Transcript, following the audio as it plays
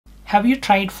Have you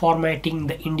tried formatting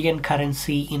the Indian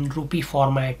currency in rupee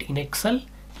format in Excel?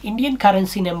 Indian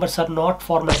currency numbers are not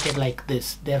formatted like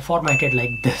this. They're formatted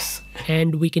like this.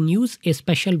 And we can use a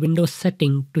special Windows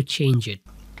setting to change it.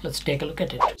 Let's take a look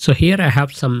at it. So here I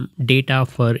have some data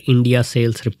for India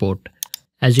sales report.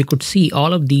 As you could see,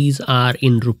 all of these are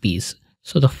in rupees.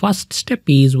 So the first step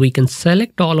is we can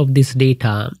select all of this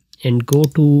data and go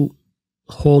to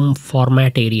home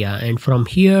format area. And from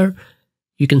here,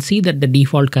 you can see that the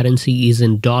default currency is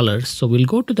in dollars. So we'll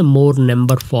go to the more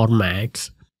number formats.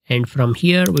 And from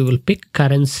here, we will pick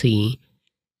currency.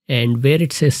 And where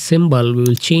it says symbol, we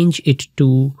will change it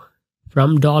to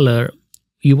from dollar.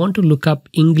 You want to look up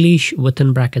English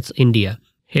within brackets India.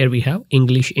 Here we have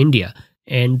English India.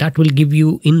 And that will give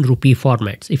you in rupee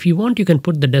formats. If you want, you can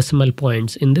put the decimal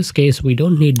points. In this case, we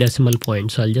don't need decimal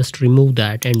points. So I'll just remove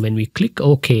that. And when we click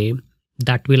OK,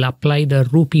 that will apply the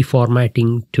rupee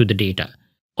formatting to the data.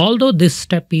 Although this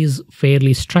step is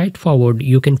fairly straightforward,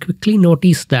 you can quickly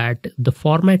notice that the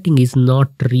formatting is not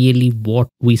really what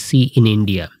we see in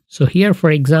India. So here,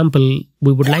 for example,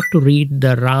 we would like to read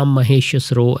the Ram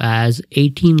Mahesh's row as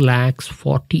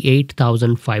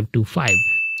 18,48,525.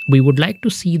 We would like to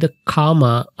see the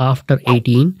comma after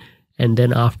 18 and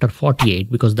then after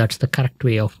 48 because that's the correct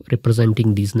way of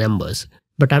representing these numbers.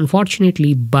 But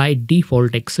unfortunately, by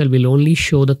default, Excel will only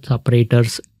show the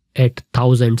separators at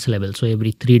thousands level, so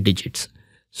every 3 digits.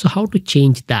 So how to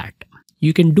change that?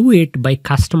 You can do it by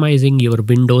customizing your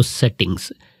Windows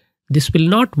settings. This will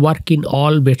not work in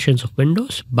all versions of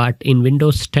Windows, but in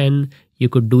Windows 10, you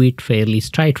could do it fairly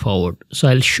straightforward. So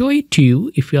I'll show it to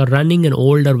you. If you're running an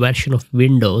older version of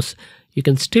Windows, you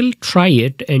can still try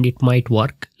it and it might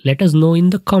work. Let us know in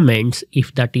the comments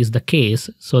if that is the case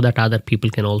so that other people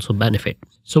can also benefit.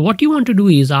 So what you want to do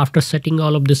is after setting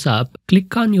all of this up,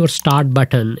 click on your start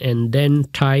button and then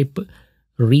type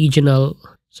regional.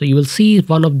 So you will see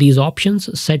one of these options,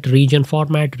 set region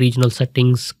format, regional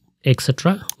settings,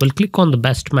 etc. We'll click on the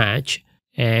best match.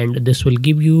 And this will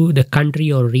give you the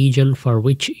country or region for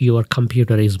which your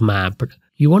computer is mapped.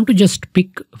 You want to just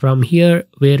pick from here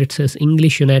where it says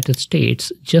English United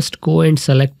States, just go and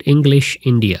select English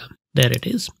India. There it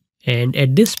is. And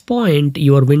at this point,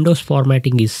 your Windows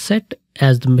formatting is set.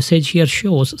 As the message here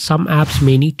shows, some apps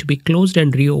may need to be closed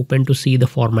and reopened to see the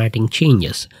formatting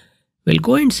changes. We'll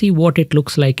go and see what it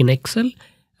looks like in Excel.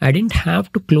 I didn't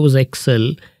have to close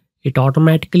Excel. It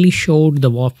automatically showed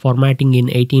the formatting in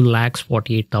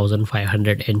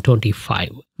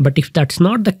 18,48,525. But if that's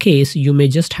not the case, you may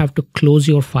just have to close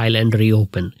your file and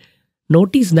reopen.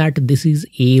 Notice that this is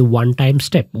a one-time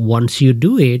step. Once you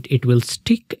do it, it will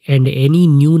stick and any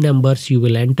new numbers you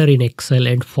will enter in Excel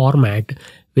and format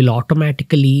will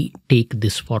automatically take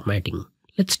this formatting.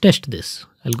 Let's test this.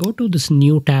 I'll go to this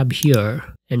new tab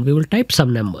here and we will type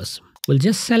some numbers. We'll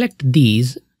just select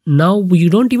these. Now you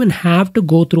don't even have to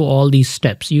go through all these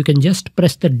steps. You can just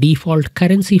press the default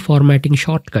currency formatting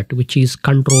shortcut, which is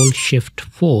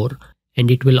Ctrl+Shift+4, and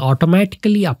it will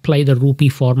automatically apply the rupee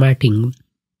formatting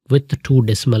with the 2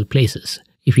 decimal places.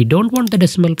 If you don't want the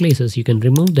decimal places, you can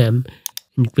remove them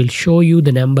and it will show you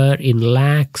the number in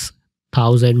lakhs,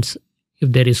 thousands.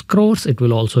 If there is crores, it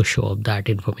will also show up that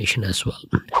information as well.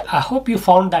 I hope you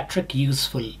found that trick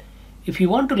useful. If you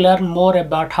want to learn more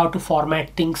about how to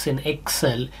format things in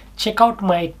Excel, check out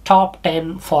my top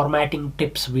 10 formatting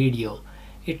tips video.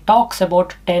 It talks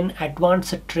about 10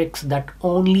 advanced tricks that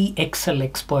only Excel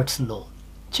experts know.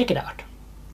 Check it out.